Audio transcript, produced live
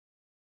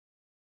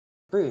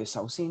不如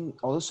首先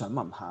我都想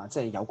問下，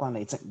即係有關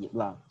你職業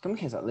啦。咁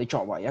其實你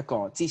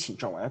之前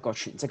作為一個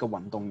全職嘅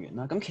運動員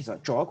啦，咁其實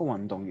做一個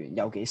運動員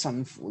有幾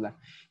辛苦咧？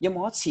有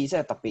冇一次即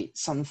係特別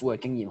辛苦嘅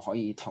經驗可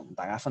以同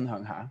大家分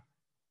享下？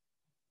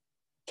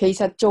其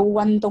實做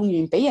運動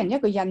員俾人一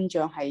個印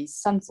象係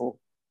辛苦，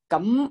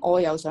咁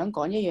我又想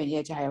講一樣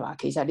嘢，就係話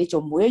其實你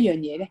做每一樣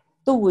嘢咧，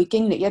都會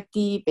經歷一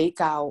啲比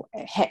較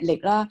吃力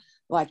啦，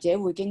或者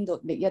會經歷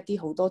一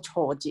啲好多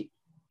挫折。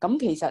咁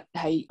其實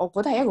我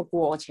覺得係一個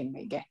過程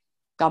嚟嘅。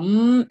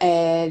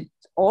咁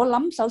我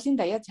諗首先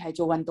第一就係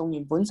做運動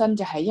員本身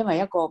就係因為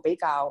一個比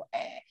較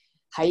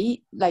喺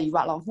例如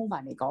滑浪風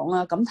帆嚟講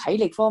啦，咁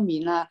體力方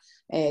面啦，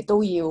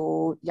都要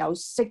有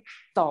適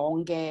當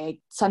嘅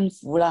辛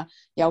苦啦，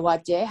又或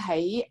者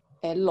喺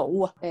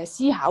腦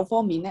思考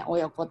方面咧，我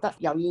又覺得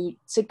又要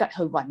識得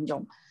去運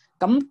用。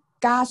咁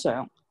加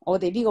上我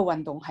哋呢個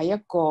運動係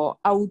一個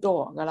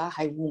outdoor 噶啦，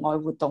係戶外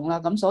活動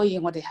啦，咁所以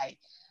我哋係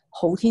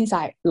好天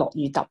曬、落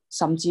雨揼，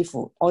甚至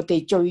乎我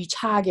哋最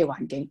差嘅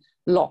環境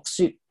落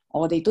雪，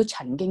我哋都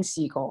曾經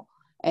試過，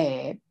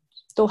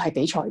都係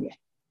比賽嘅。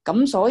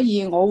咁所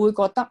以我會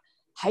覺得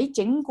喺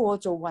整個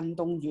做運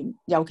動員，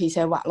尤其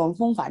是係滑浪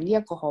風帆呢一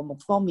個項目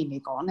方面嚟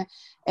講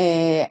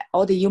咧，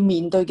我哋要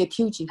面對嘅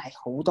挑戰係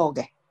好多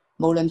嘅，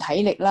無論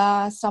體力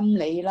啦、心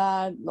理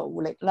啦、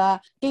勞力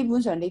啦，基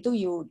本上你都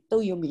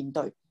要面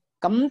對。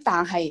咁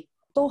但係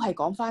都係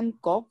講翻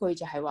嗰句，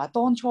就係話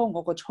當初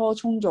我個初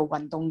衷做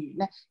運動員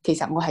咧，其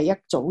實我係一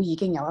早已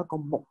經有一個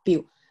目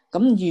標。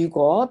咁如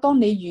果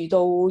當你遇到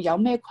有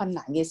咩困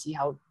難嘅時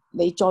候，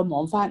你再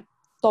望翻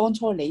當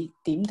初你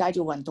點解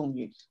做運動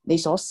員，你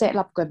所 set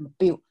up 嘅目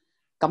標，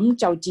咁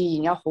就自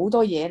然有好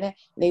多嘢咧，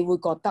你會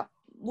覺得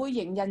會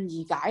迎刃而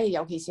解嘅，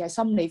尤其是係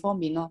心理方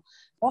面咯。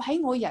我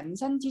喺我人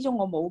生之中，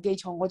我冇記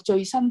錯，我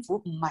最辛苦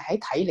唔係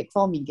喺體力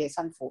方面嘅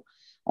辛苦，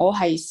我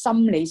係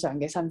心理上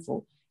嘅辛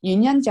苦。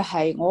原因就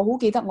係我好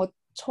記得我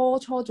初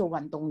做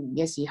運動員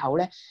嘅時候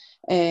咧，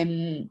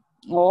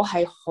我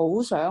係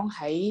好想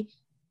喺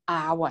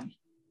亞運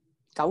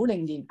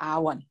90年亞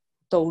運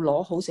度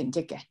攞好成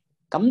績嘅。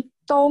咁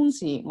當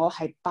時我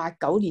係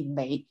89年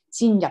尾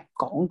先入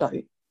港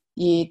隊，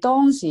而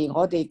當時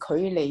我哋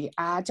距離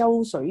亞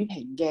洲水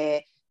平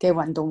嘅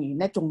運動員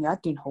咧，仲有一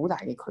段好大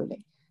嘅距離。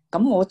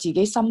咁我自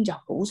己心就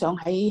好想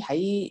喺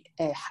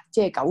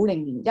即係90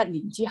年1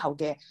年之後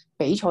嘅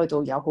比賽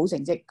度有好成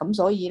績。咁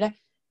所以咧，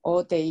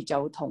我哋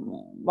就同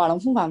滑浪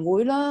風帆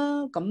會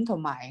啦，咁同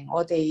埋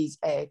我哋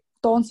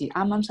當時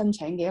啱啱申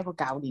請嘅一個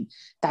教練，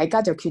大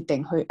家就決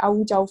定去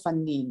歐洲訓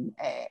練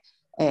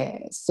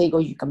4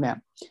個月咁樣。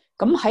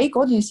咁喺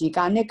嗰段時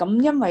間咧，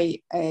咁因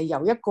為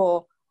由一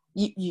個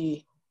業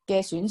餘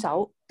嘅選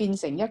手變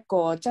成一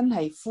個真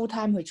係 full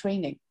time 去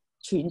training，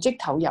 全職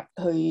投入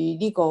去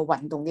呢個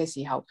運動嘅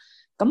時候，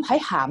咁喺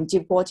銜接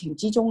過程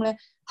之中咧，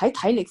喺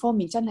體力方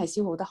面真係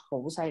消耗得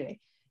好犀利。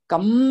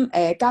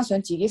咁加上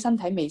自己身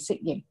體未適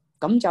應，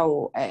咁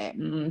就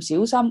唔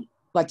小心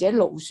或者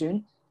勞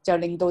損，就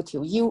令到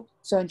條腰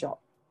傷咗。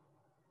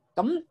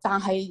咁但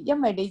係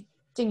因為你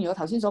正如我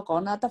頭先所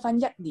講啦，得返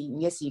1年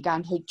嘅時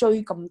間去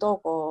追咁多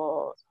個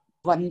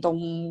運動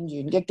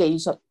員嘅技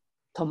術，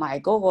同埋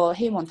嗰個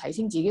希望提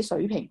升自己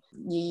水平，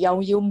而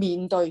又要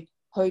面對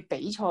去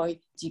比賽，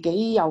自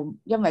己又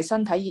因為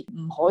身體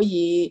唔可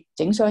以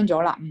整傷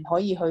咗啦，唔可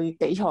以去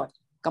比賽，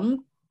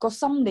咁個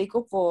心理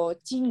嗰個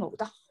煎熬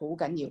得好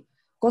緊要，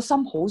個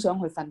心好想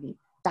去訓練，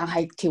但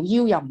係條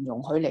腰又唔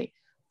容許你。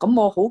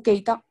咁我好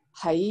記得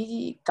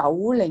喺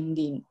90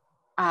年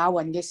亞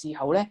運嘅時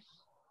候咧，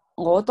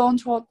我當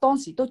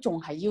時都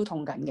仲係腰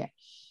痛緊嘅，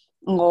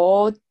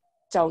我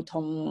就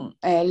同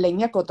另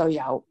一個隊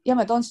友，因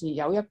為當時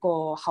有一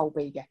個後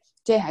備嘅，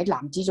即係喺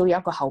男子組有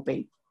一個後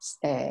備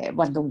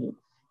運動員，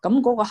咁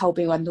嗰個後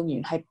備運動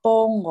員係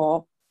幫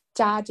我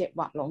揸隻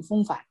滑浪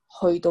風帆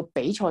去到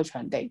比賽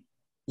場地，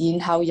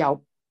然後由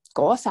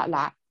嗰一剎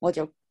那我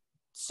就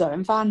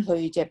上翻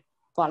去隻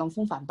滑浪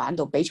風帆板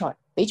度比賽，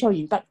比賽完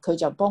畢佢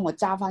就幫我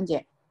揸翻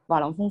隻滑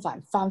浪風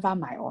帆翻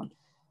埋岸。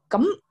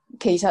咁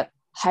其實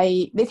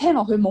係你聽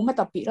落去冇乜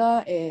特別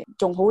啦，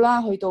仲好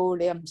啦，去到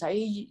你又唔使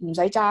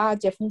揸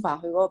隻風帆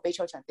去嗰個比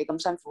賽場地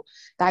咁辛苦。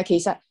但係其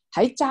實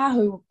喺揸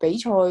去比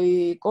賽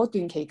嗰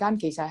段期間，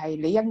其實係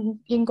你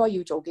應該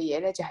要做嘅嘢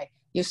咧，就係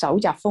要搜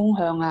集風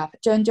向啊，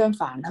將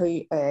帆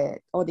去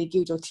我哋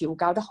叫做調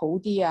校得好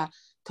啲啊，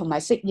同埋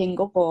適應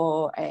嗰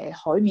個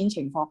海面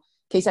情況。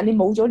其實你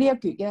冇咗呢一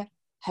橛嘅，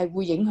係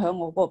會影響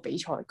我嗰個比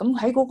賽。咁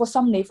喺嗰個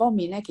心理方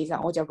面咧，其實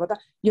我就覺得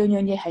樣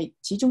嘢係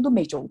始終都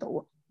未做到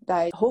啊。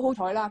但係好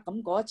彩啦，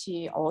咁嗰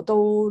一次我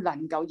都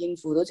能夠應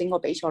付到整個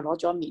比賽，攞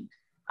咗一面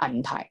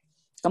銀牌。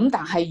咁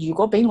但係如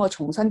果俾我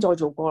重新再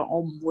做過，我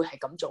唔會係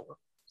咁做咯。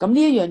咁呢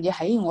一樣嘢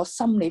喺我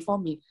心理方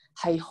面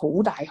係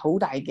好大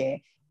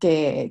嘅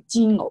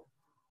煎熬。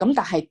咁但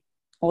係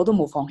我都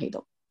冇放棄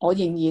到，我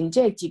仍然即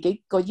係自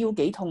己個腰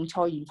幾痛，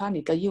賽完翻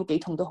嚟個腰幾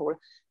痛都好啦，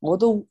我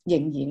都仍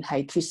然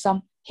係決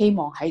心希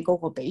望喺嗰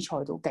個比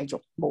賽度繼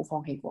續冇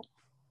放棄過。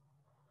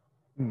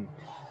嗯，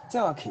即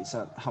係話其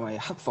實係咪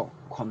克服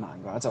困難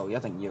嘅話，就一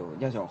定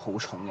要一種好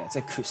重嘅即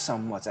係決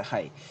心，或者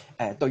係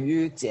對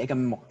於自己嘅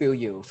目標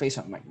要非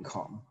常明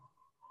確。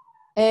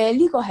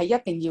呢個係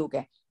一定要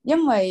嘅，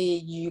因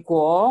為如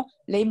果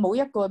你冇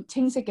一個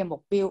清晰嘅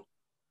目標，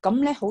咁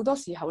咧好多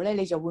時候咧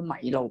你就會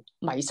迷路、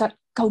迷失。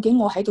究竟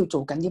我喺度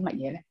做緊啲乜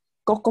嘢咧？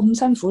咁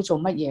辛苦做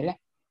乜嘢咧？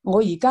我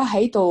而家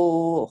喺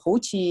度好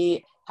似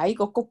喺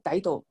個谷底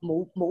度，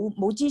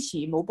冇支持、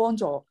冇幫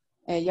助，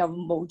又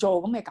無助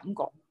咁嘅感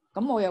覺。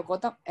咁我又覺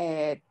得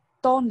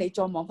當你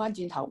再望翻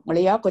轉頭，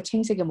你有一個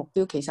清晰嘅目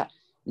標，其實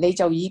你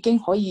就已經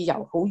可以由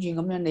好遠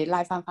咁樣你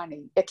拉翻你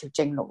一條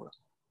正路啦。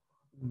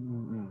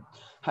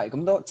係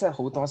咁都即係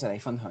好多謝你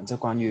分享即係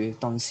關於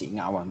當時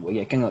亞運會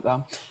嘅經歷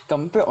啦。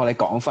咁不如我哋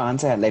講翻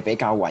即係你比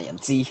較為人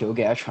知曉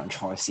嘅一場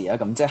賽事啦。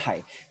咁即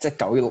係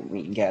96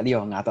年嘅呢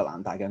個亞特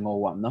蘭大嘅奧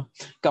運咯。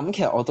咁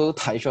其實我都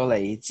睇咗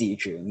你自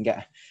傳嘅。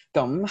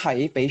咁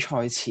喺比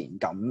賽前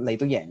咁你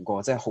都贏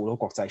過即係好多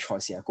國際賽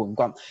事嘅冠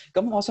軍。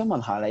咁我想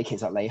問下你，其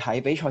實你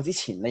喺比賽之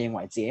前，你認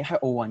為自己喺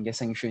奧運嘅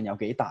勝算有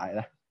幾大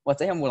咧？或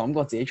者有冇諗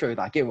過自己最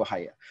大機會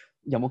係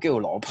有冇機會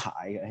攞牌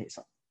嘅？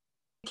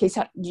其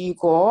實如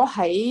果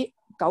喺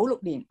96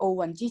年奧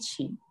運之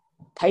前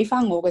睇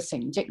翻我嘅成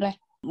績咧，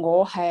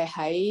我係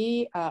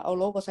喺我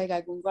攞過世界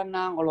冠軍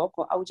啦，我攞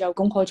過歐洲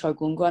公開賽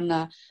冠軍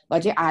啦，或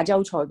者亞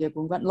洲賽嘅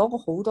冠軍，攞過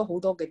好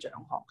多嘅獎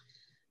項。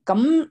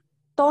咁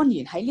當然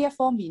喺呢一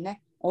方面咧，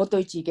我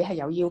對自己係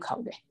有要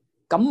求嘅。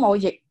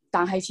咁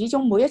但係始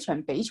終每一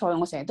場比賽，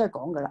我成日都係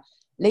講噶啦，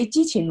你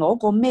之前攞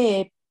過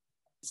咩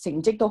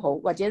成績都好，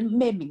或者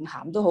咩名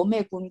銜都好，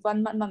咩冠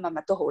軍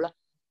乜都好啦。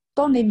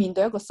當你面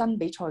對一個新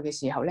比賽嘅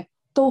時候咧，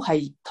都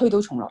係推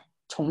倒重來，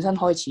重新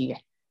開始嘅。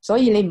所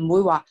以你唔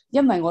會話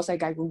因為我世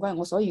界冠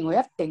軍，所以我一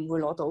定會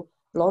攞到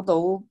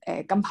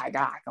金牌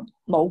㗎咁。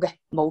冇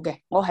嘅，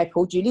我係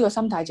抱住呢個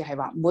心態，就係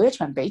話每一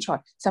場比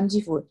賽，甚至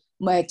乎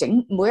每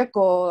一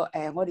個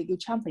我哋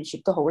叫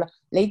championship 都好啦，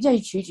你即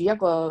係處住一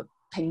個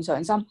平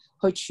常心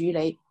去處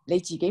理你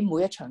自己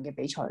每一場嘅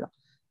比賽咯。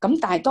咁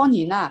但係當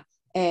然啦，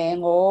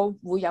我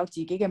會有自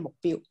己嘅目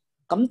標。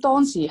咁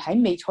當時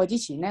喺未賽之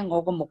前咧，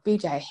我個目標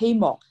就係希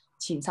望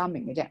前3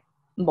名嘅啫，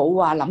冇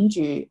話諗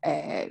住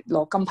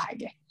攞金牌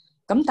嘅。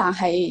咁但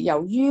係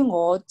由於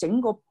我整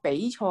個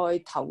比賽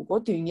頭嗰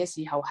段嘅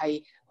時候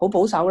係好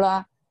保守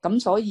啦，咁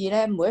所以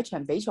咧每一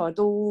場比賽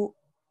都，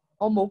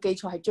我冇記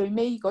錯係最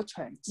尾嗰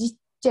場即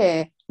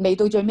係未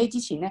到最尾之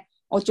前咧，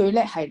我最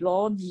叻係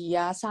攞2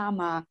啊、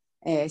3啊、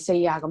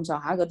4啊咁上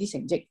下嗰啲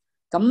成績。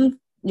咁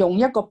用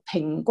一個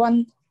平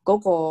均嗰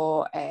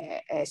個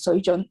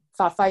水準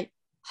發揮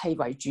係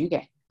為主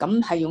嘅，咁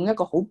係用一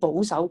個好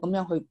保守咁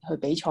樣去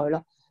比賽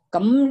咯。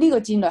咁呢個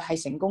戰略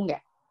係成功嘅。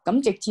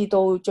咁直至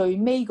到最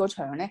尾嗰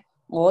場咧，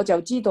我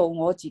就知道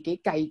我自己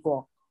計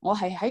過，我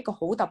係喺個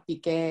好特別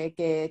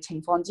嘅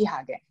情況之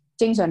下嘅。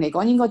正常嚟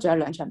講應該仲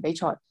有2場比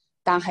賽，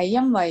但係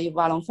因為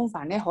滑浪風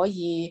帆咧可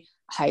以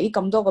喺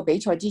咁多個比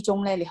賽之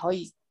中咧，你可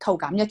以扣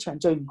減1場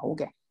最唔好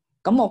嘅。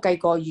咁我計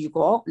過，如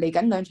果嚟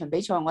緊2場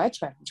比賽，我1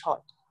場唔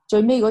賽，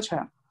最尾嗰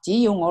場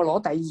只要我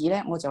攞第2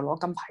咧，我就攞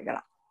金牌噶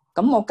啦。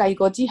咁我計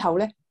過之後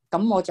咧，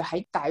咁我就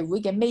喺大會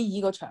嘅尾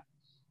二嗰場，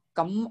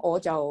咁我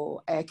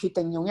就決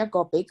定用一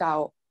個比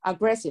較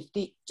aggressive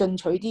啲、進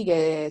取啲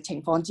嘅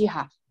情況之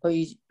下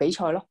去比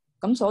賽咯。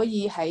咁所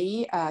以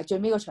喺最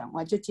尾嗰場，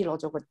我係卒之攞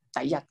咗個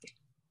第1嘅。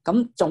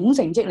咁總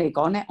成績嚟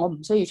講咧，我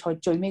唔需要賽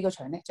最尾嗰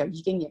場咧，就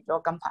已經贏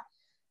咗金牌。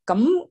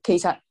咁其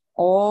實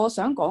我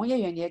想講一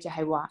樣嘢就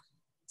係話，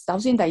首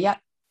先第一，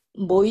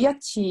每一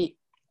次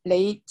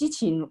你之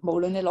前無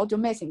論你攞咗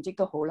咩成績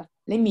都好啦，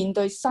你面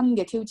對新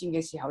嘅挑戰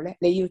嘅時候咧，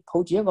你要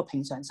抱住一個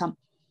平常心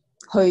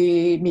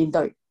去面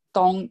對，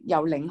當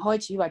由0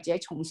開始或者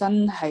重新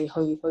係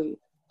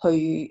去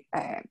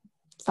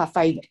發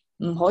揮嘅，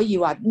唔可以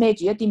話孭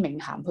住一啲名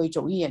銜去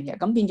做呢樣嘢，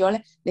咁變咗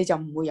咧你就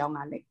唔會有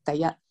壓力。第一，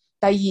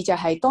第二就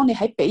係當你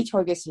喺比賽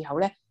嘅時候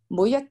咧，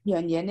每一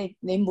樣嘢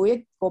你每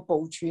一個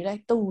部署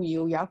咧都要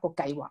有一個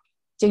計劃。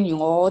正如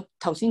我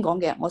頭先講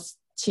嘅，我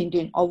前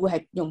段我會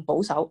係用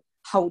保守，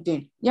後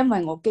段因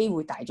為我機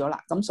會大咗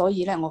啦，咁所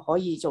以咧我可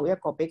以做一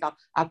個比較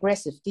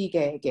aggressive 啲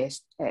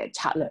嘅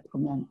策略咁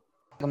樣。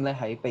咁你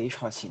喺比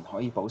賽前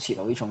可以保持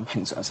到呢種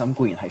平常心，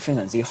固然係非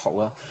常之好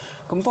啦。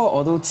咁不過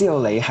我都知道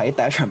你喺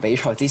第一場比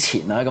賽之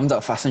前啦，咁就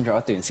發生咗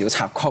一段小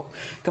插曲。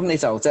咁你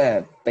就即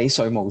係俾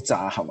水母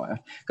炸係咪啊？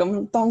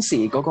咁當時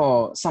嗰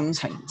個心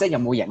情，即係有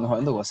冇影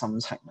響到個心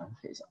情啊？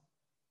其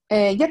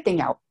實一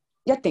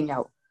定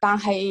有。但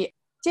係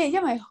即係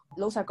因為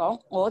老實講，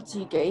我自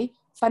己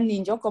訓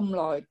練咗咁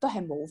耐，都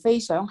係無非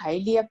想喺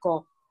呢一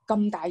個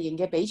咁大型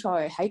嘅比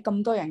賽，喺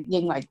咁多人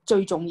認為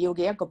最重要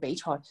嘅一個比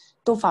賽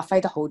都發揮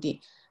得好啲。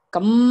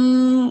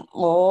咁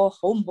我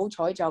好唔好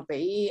彩就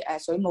俾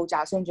水母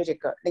炸傷咗隻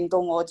腳，令到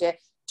我隻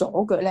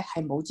左腳咧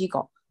係冇知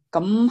覺。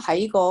咁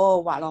喺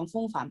個滑浪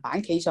風帆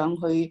板企上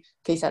去，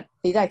其實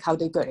你都係靠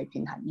對腳嚟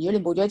平衡。如果你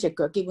冇咗一隻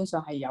腳，基本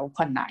上係有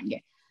困難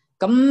嘅。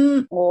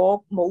咁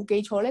我冇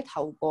記錯咧，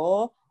頭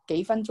嗰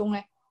幾分鐘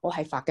咧，我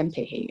係發緊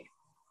脾氣嘅。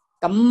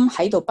咁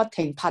喺度不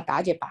停拍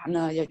打隻板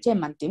啊，又即係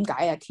問點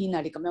解啊，天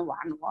啊，你咁樣玩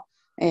我？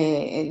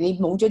你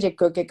冇咗隻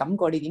腳嘅感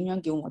覺，你點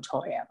樣叫我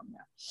賽啊咁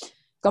樣？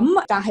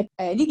咁但係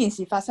呢件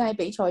事發生喺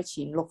比賽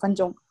前6分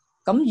鐘。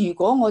咁如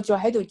果我再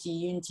喺度自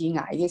怨自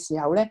艾嘅時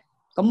候咧，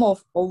咁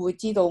我會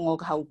知道我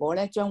嘅後果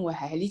咧，將會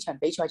係喺呢場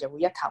比賽就會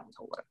一塌糊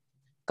塗噶啦。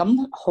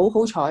咁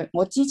好彩，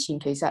我之前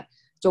其實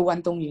做運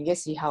動員嘅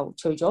時候，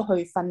除咗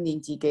去訓練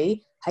自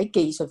己喺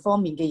技術方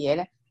面嘅嘢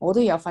咧，我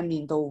都有訓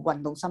練到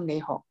運動心理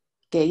學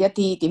嘅一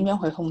啲點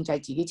樣去控制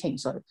自己情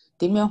緒，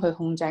點樣去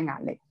控制壓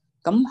力。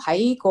咁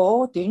喺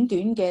嗰短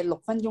短嘅6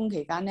分鐘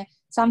期間咧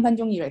，3分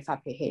鐘以嚟發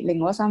脾氣，另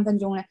外3分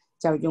鐘咧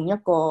就用一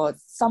個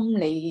心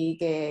理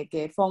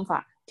嘅方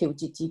法調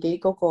節自己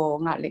嗰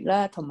個壓力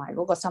啦，同埋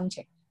嗰個心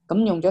情。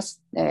咁用咗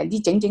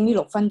整呢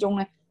6分鐘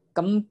咧，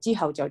咁之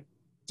後就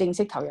正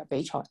式投入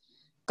比賽。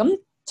咁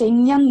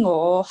正因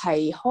我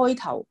係開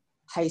頭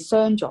係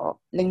傷咗，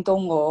令到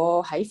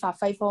我喺發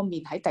揮方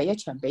面喺第一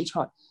場比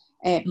賽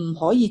唔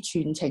可以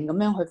全程咁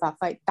樣去發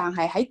揮，但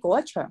係喺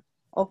嗰一場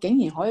我竟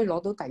然可以攞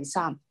到第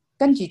3。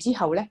跟住之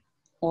後咧，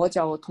我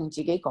就同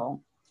自己講，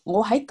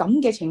我喺咁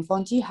嘅情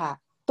況之下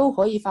都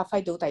可以發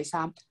揮到第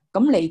3。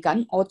咁嚟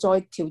緊我再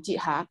調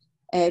節下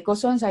個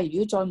傷勢，如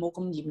果再冇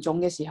咁嚴重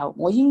嘅時候，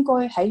我應該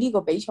喺呢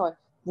個比賽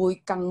會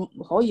更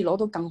可以攞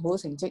到更好嘅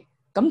成績。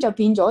咁就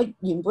變咗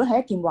原本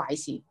係一件壞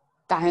事，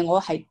但係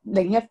我係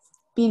另一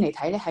邊嚟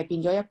睇咧，係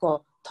變咗一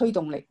個推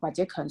動力或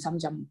者強心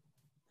針。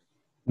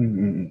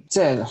即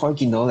係可以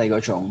見到你嗰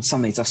種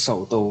心理質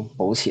素都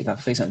保持得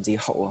非常之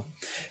好啊！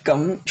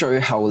咁最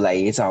後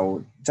你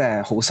就即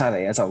係好犀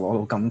利啊，就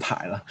攞到金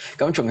牌啦！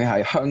咁仲要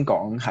係香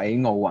港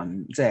喺奧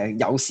運即係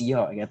有史以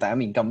來嘅第一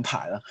面金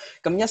牌啦！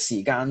咁一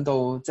時間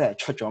都即係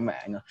出咗名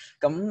啊！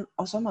咁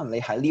我想問你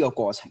喺呢個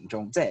過程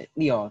中，即係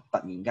呢個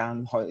突然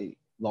間可以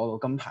攞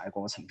到金牌嘅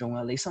過程中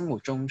咧，你生活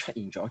中出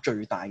現咗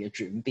最大嘅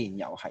轉變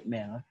又係咩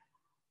咧？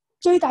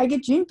最大嘅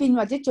轉變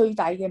或者最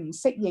大嘅唔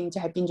適應就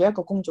係變咗一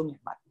個公眾人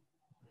物。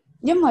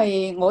因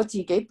為我自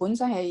己本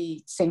身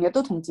係成日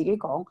都同自己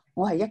講，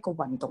我係一個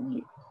運動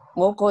員，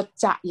我個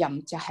責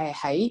任就係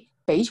喺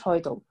比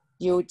賽度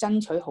要爭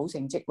取好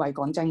成績，為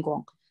港爭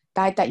光。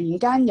但係突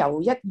然間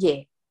由一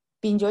夜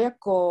變咗一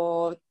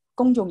個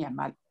公眾人物、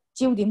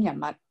焦點人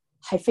物，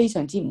係非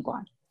常之唔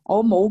慣。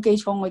我冇記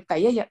錯，我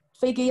第一日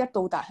飛機一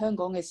到達香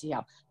港嘅時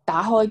候，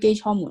打開機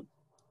艙門，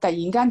突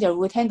然間就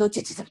會聽到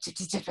全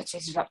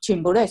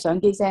部都係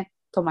相機聲，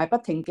同埋不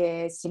停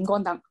嘅閃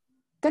光燈。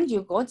跟住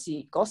嗰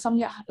心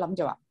一諗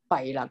就話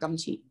弊啦，今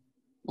次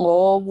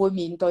我會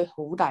面對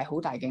好大好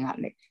大嘅壓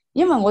力，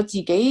因為我自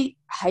己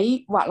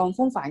喺滑浪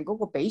風帆嗰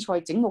個比賽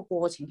整個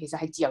過程其實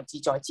係自由自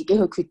在，自己去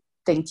決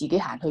定自己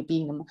行去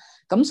邊咁。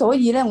咁所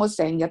以咧，我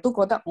成日都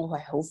覺得我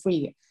係好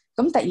free 嘅。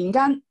咁突然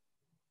間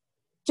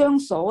將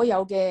所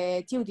有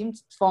嘅焦點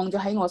放咗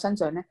喺我身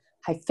上咧，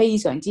係非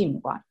常之唔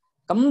慣。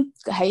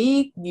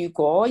咁如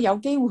果有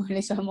機會你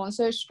上網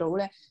search 到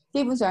咧，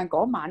基本上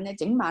嗰晚咧，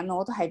整晚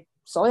我都係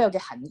所有嘅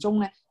行蹤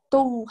咧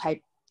都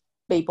係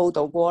被報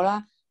導過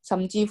啦，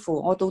甚至乎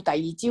我到第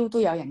2朝都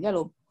有人一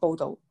路報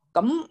導。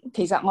咁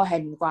其實我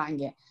係唔慣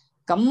嘅。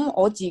咁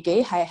我自己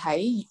係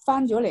喺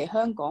翻咗嚟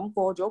香港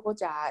過咗嗰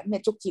紮咩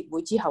祝捷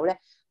會之後咧，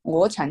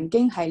我曾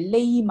經係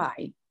匿埋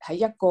喺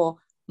一個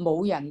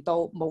冇人到、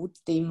冇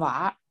電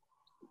話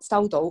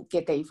收到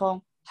嘅地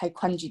方，係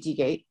困住自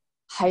己，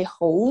係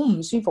好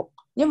唔舒服。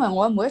因為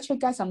我每一出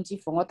街，甚至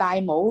乎我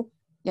戴帽，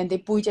人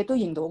哋背脊都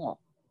認到我。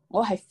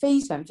我係非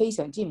常非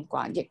常之唔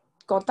慣，亦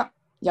覺得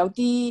有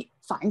啲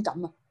反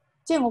感啊！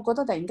即係我覺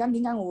得突然間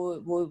點解我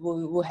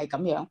會係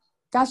咁樣？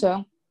加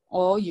上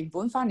我原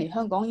本翻嚟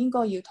香港應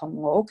該要同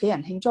我屋企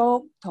人慶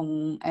祝，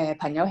同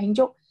朋友慶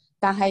祝，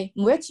但係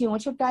每一次我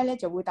出街咧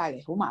就會帶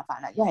嚟好麻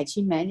煩啦，一係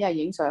簽名，一係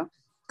影相。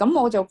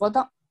咁我就覺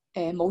得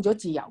冇咗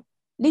自由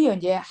呢樣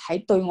嘢，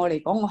喺對我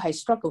嚟講，我係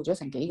struggle 咗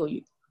成幾個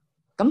月。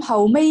咁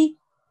後尾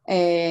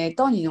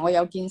當然我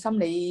有見心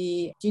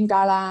理專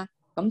家啦。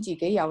咁自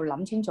己又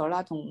諗清楚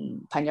啦，同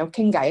朋友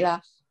傾偈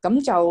啦，咁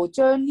就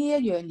將呢一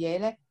樣嘢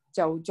咧，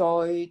就再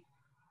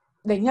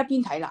另一邊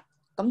睇啦。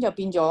咁就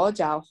變咗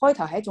就開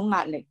頭係一種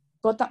壓力，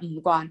覺得唔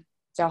慣，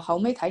就後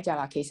尾睇就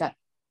話其實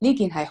呢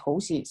件係好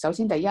事。首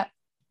先第一，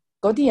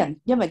嗰啲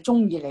人因為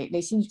中意你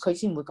佢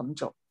先會咁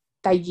做。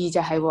第二就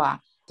係話，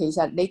其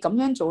實你咁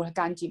樣做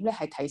間接咧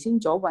係提升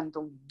咗運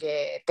動員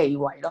嘅地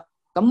位咯。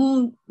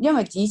咁因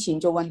為以前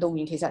做運動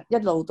員其實一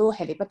路都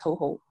吃力不討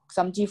好，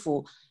甚至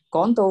乎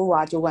講到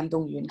話做運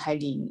動員係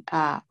連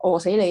餓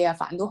死你啊，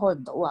飯都開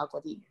唔到啊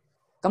嗰啲。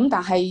咁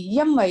但係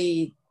因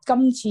為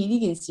今次呢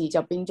件事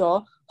就變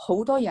咗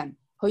好多人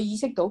去意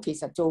識到，其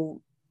實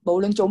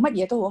無論做乜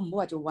嘢都好，唔好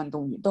話做運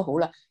動員都好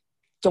啦，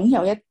總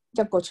有一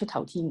個出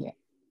頭天嘅。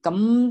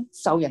咁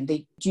受人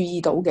哋注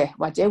意到嘅，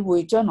或者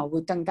將來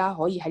會更加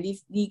可以喺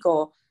呢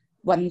個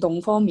運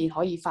動方面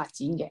可以發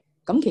展嘅，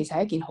咁其實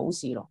係一件好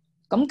事咯。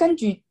咁跟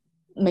住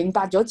明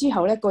白咗之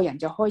後咧，個人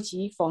就開始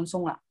放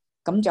鬆啦，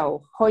咁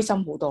就開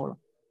心好多咯。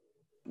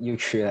要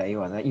處理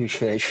或者要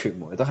處理傳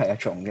媒都係一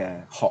種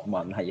嘅學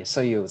問，係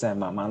需要即係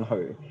慢慢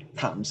去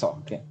探索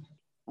嘅。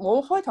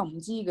我開頭唔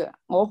知嘅，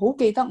我好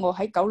記得我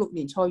喺96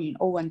年賽完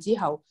奧運之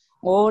後，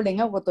我另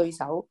一個對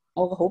手，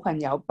我個好朋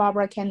友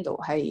Barbara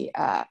Kendall 係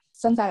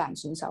新西蘭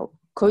選手，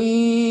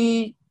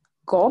佢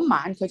嗰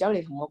晚佢走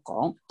嚟同我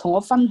講，同我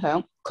分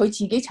享，佢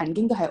自己曾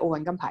經都係奧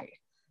運金牌嘅。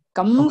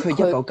咁佢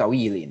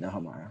1992年啊，係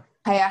咪啊？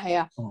係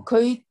啊，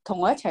佢同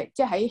我一齊，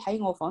即係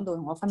喺我房度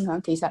同我分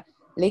享，其實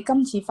你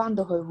今次翻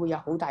到去會有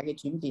好大嘅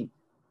轉變。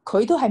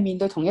佢都係面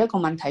對同一個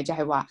問題，就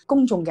係話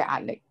公眾嘅壓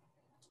力、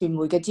傳媒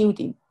嘅焦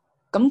點。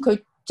咁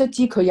佢即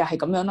知佢又係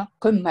咁樣咯。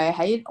佢唔係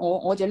喺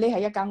我就匿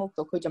喺一間屋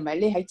度，佢就咪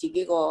匿喺自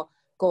己個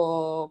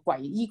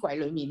衣櫃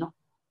裡面咯。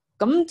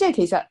咁即係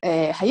其實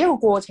係一個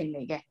過程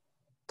嚟嘅。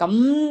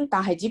咁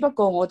但係只不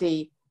過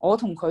我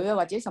同佢啊，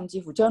或者甚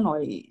至乎將來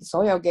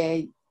所有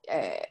嘅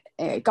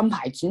金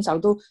牌選手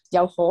都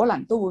有可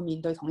能都會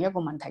面對同一個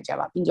問題，就係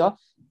話變咗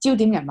焦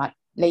點人物，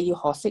你要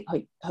學識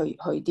去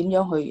點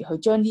樣去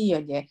將呢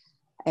樣嘢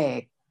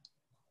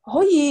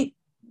可以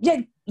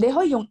你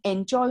可以用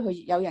enjoy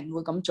去，有人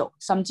會咁做，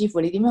甚至乎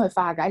你點樣去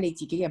化解你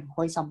自己嘅唔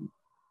開心。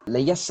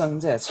你一生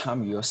即係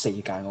參與咗4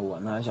屆奧運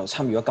啦，又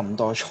參與咗咁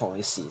多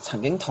賽事，曾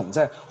經同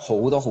即係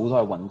好多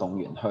嘅運動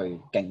員去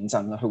競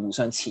爭啦，去互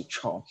相切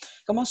磋。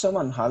咁我想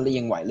問下，你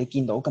認為你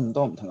見到咁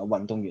多唔同嘅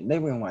運動員，你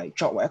會認為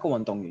作為一個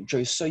運動員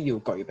最需要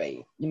具備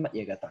啲乜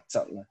嘢嘅特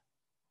質咧？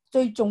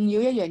最重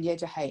要一樣嘢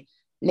就係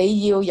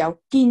你要有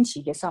堅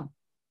持嘅心，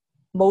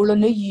無論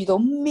你遇到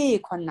咩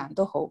困難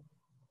都好，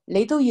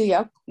你都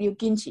要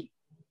堅持，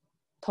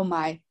同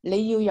埋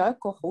你要有一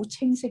個好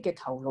清晰嘅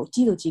頭腦，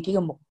知道自己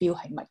嘅目標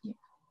係乜嘢。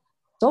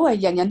所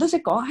謂人人都識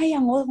講，哎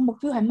呀，我個目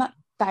標係乜？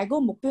但係嗰個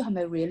目標係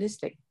咪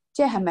realistic？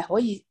 即係咪可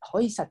以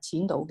實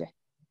踐到嘅？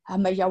係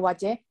咪又或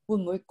者會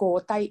唔會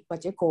過低或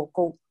者過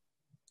高？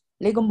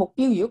你個目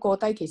標如果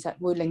過低，其實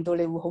會令到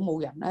你會好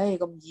冇癮，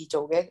咁易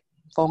做嘅，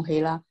放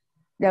棄啦。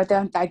但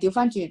係調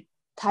翻轉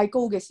太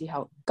高嘅時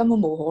候，根本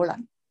冇可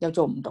能，又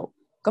做唔到。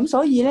咁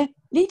所以咧，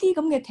呢啲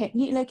咁嘅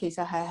technique 咧，其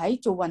實係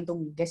喺做運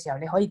動員嘅時候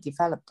你可以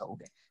develop 到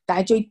嘅。但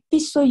係最必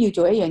須要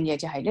做一樣嘢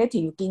就係你一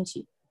定要堅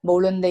持。無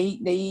論你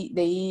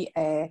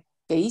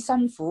幾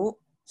辛苦，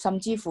甚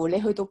至乎你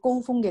去到高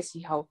峰嘅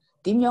時候，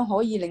點樣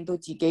可以令到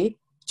自己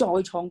再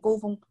創高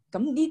峰？咁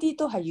呢啲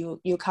都係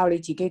要靠你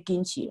自己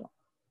堅持咯。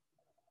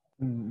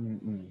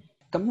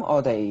咁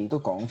我哋都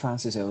講翻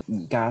少少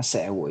而家社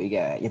會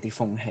嘅一啲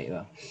風氣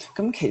啦。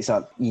咁其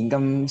實現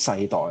今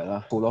世代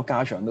啦，好多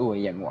家長都會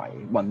認為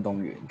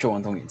做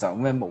運動員就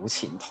咩冇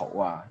前途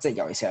啊，即係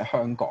尤其是喺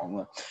香港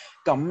啦。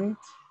咁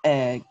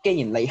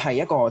既然你係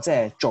一個即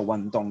係做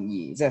運動而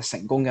即係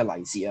成功嘅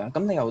例子啦，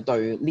咁你又對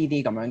呢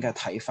啲咁樣嘅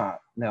睇法，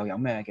你又有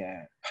咩嘅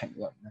評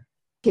論咧？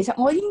其實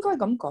我應該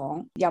咁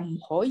講，又唔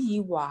可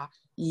以話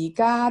而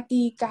家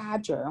啲家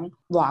長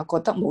話覺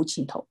得冇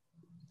前途。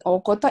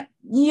我覺得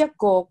呢一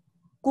個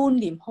觀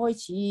念開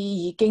始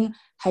已經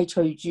係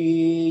隨住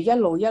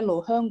一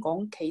路香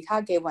港其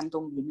他嘅運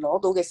動員攞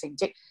到嘅成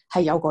績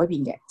係有改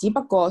變嘅，只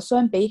不過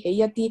相比起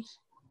一啲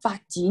發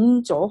展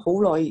咗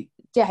好耐，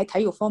即係喺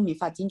體育方面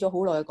發展咗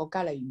好耐嘅國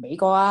家，例如美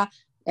國啊、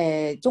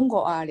中國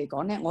啊嚟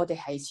講咧，我哋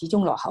係始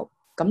終落後。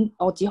咁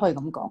我只可以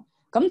咁講。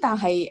咁但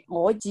係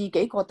我自己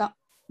覺得，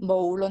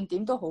無論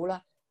點都好啦，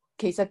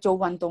其實做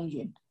運動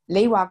員，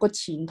你話個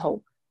前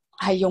途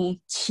係用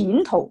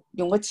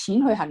個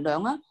錢去衡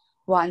量啊，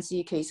還是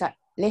其實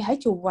你喺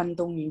做運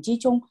動員之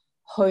中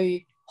去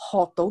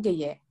學到嘅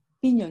嘢，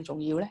邊樣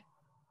重要咧？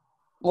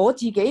我自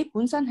己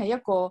本身係一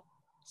個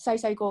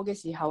細個嘅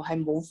時候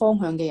係冇方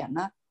向嘅人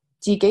啦。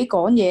自己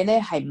講嘢咧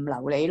係唔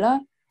流利啦，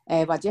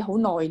或者好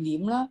內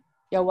斂啦，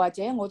又或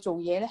者我做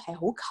嘢咧係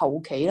好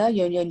求其啦，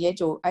樣嘢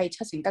做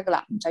，7成得噶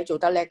啦，唔使做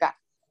得叻噶。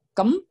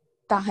咁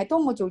但係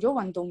當我做咗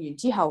運動員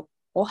之後，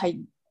我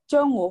係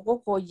將我嗰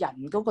個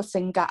人嗰個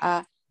性格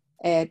啊，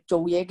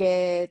做嘢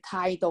嘅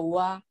態度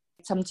啊，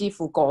甚至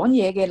乎講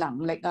嘢嘅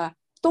能力啊，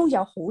都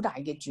有好大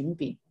嘅轉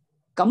變。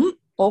咁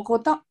我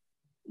覺得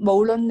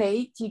無論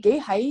你自己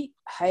喺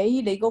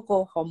你嗰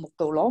個項目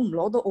度攞唔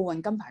攞到奧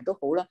運金牌都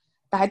好啦。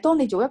但係當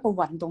你做一個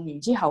運動員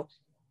之後，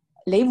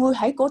你會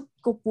喺嗰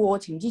個過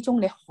程之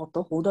中，你學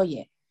到好多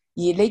嘢。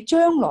而你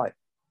將來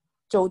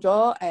做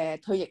咗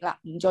退役啦，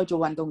唔再做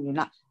運動員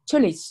啦，出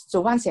嚟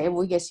做翻社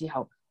會嘅時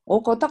候，我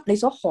覺得你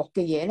所學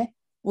嘅嘢咧，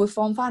會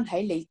放翻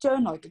喺你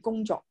將來嘅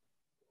工作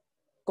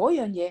嗰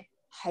樣嘢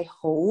係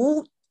好，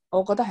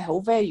我覺得係好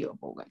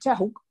valuable 嘅，即係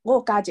好嗰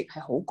個價值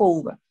係好高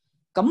嘅。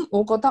咁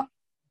我覺得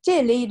即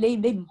係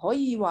你唔可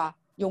以話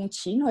用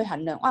錢去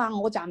衡量，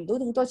我賺唔到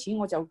好多錢，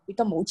我就覺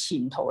得冇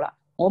前途啦。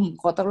我唔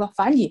覺得咯，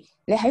反而你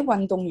喺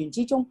運動員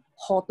之中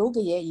學到嘅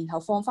嘢，然後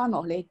放翻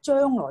落你將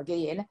來嘅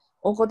嘢咧，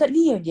我覺得呢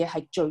樣嘢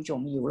係最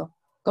重要咯。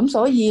咁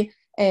所以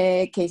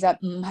其實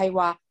唔係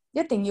話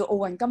一定要奧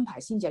運金牌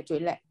先至係最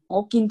叻。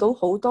我見到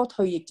好多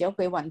退役咗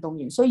嘅運動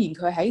員，雖然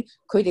佢喺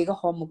佢哋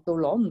嘅項目度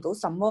攞唔到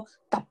什麼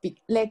特別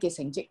叻嘅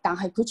成績，但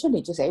係佢出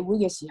嚟做社會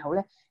嘅時候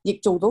咧，亦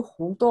做到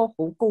好多好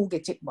高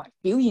嘅職位，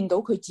表現到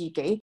佢自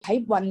己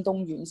喺運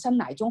動員生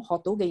涯中學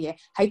到嘅嘢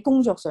喺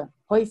工作上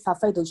可以發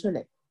揮到出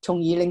嚟，從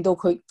而令到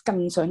佢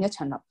更上一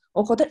層樓。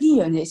我覺得呢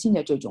樣嘢先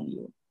係最重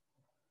要。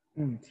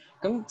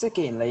咁即係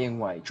既然你認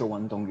為做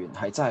運動員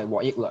係真係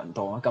獲益良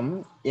多啊，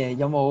咁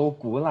有冇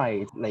鼓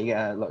勵你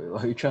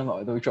嘅女將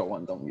來都做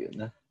運動員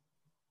咧？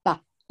嗱，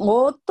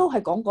我都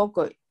係講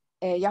嗰句，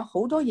有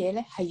好多嘢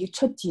咧係要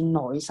出自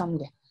內心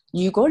嘅。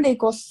如果你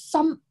個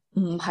心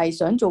唔係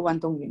想做運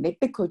動員，你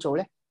逼佢做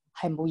咧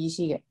係冇意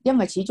思嘅，因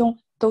為始終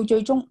到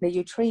最終你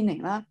要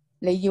training 啦，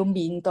你要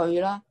面對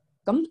啦，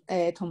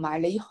咁同埋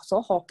你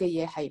所學嘅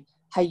嘢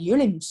係如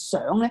果你唔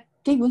想咧，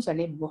基本上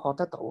你唔會學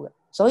得到嘅。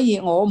所以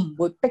我唔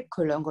會逼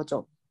佢兩個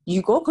做。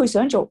如果佢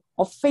想做，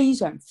我非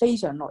常非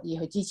常樂意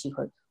去支持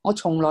佢，我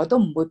從來都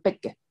唔會逼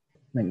嘅。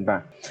明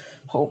白。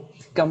好，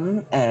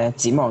咁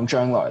展望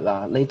將來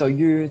啦，你對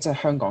於即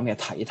係香港嘅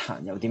體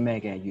壇有啲咩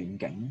嘅願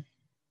景？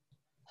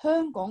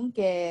香港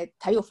嘅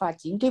體育發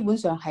展基本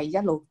上係一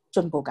路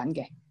進步緊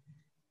嘅，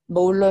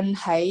無論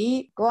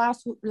喺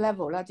grassroots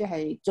level 啦，即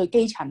係最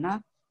基層啦，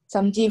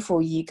甚至乎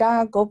而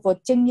家嗰個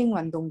精英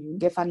運動員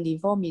嘅訓練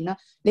方面啦，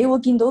你會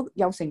見到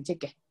有成績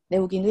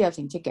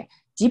嘅，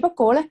只不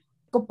過咧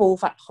個步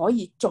伐可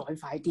以再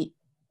快啲。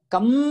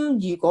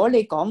咁如果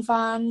你講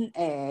翻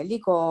呢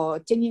個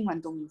精英運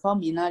動員方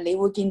面啦，你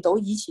會見到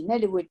以前咧，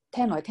你會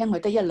聽來聽去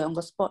得一兩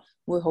個 sport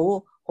會好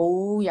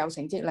有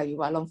成績，例如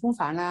話浪風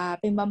帆啊、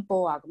乒乓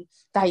波啊咁。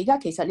但係而家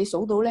其實你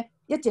數到咧，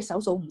一隻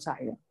手數唔晒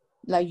嘅。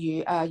例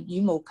如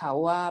羽毛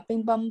球啊、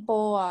乒乓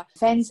波啊、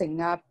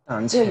fencing 啊、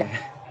單車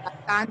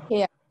啊，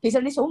其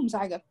實你數唔晒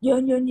嘅，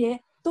樣樣嘢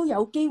都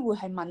有機會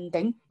係問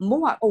鼎。唔好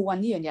話奧運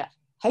呢樣嘢，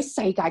喺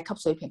世界級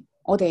水平，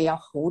我哋有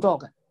好多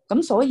嘅。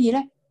咁所以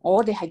咧，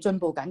我哋係進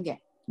步緊嘅。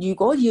如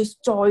果要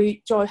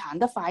再行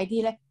得快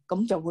啲咧，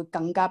咁就會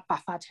更加百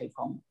花齊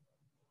放。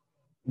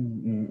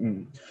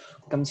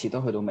今次都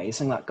去到尾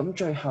聲啦。咁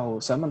最後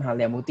想問下，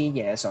你有冇啲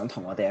嘢想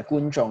同我哋嘅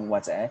觀眾或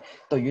者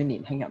對於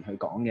年輕人去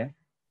講嘅？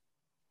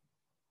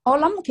我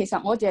諗其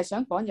實我淨係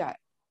想講就係，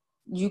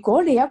如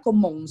果你有一個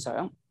夢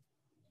想，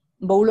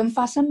無論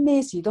發生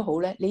咩事都好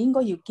咧，你應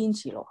該要堅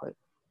持落去。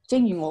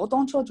正如我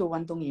當初做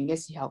運動員嘅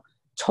時候，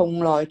從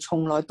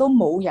來都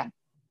冇人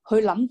去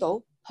諗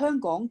到香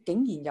港竟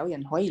然有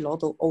人可以攞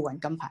到奧運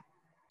金牌。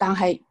但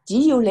係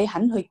只要你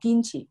肯去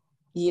堅持，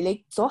而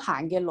你所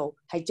行嘅路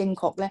係正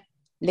確咧，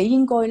你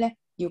應該咧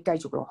要繼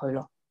續落去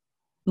咯。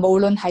無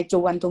論係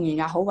做運動員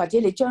也好，或者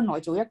你將來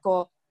做一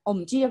個我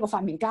唔知一個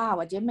發明家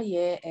或者乜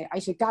嘢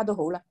藝術家都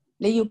好啦，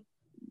你要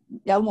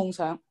有夢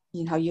想，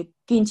然後要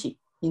堅持，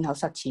然後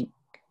實踐。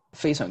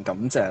非常感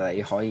謝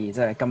你可以即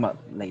係今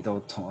日嚟到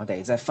同我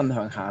哋即係分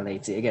享下你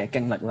自己嘅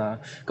經歷啦。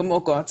咁我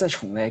覺得即係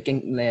從你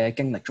嘅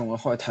經歷中，我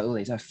可以睇到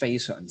你真係非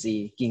常之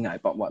堅毅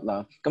搏屈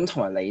啦。咁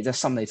同埋你即係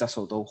心理質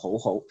素都好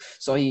好，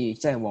所以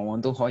即係往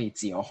往都可以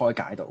自我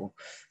開解到。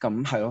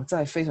咁係咯，真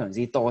係非常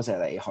之多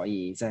謝你可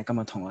以即係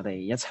今日同我哋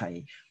一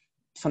齊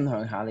分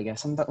享下你嘅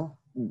心得咯。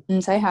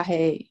唔使客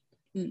氣。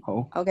好。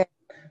OK，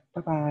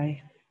拜拜。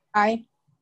拜。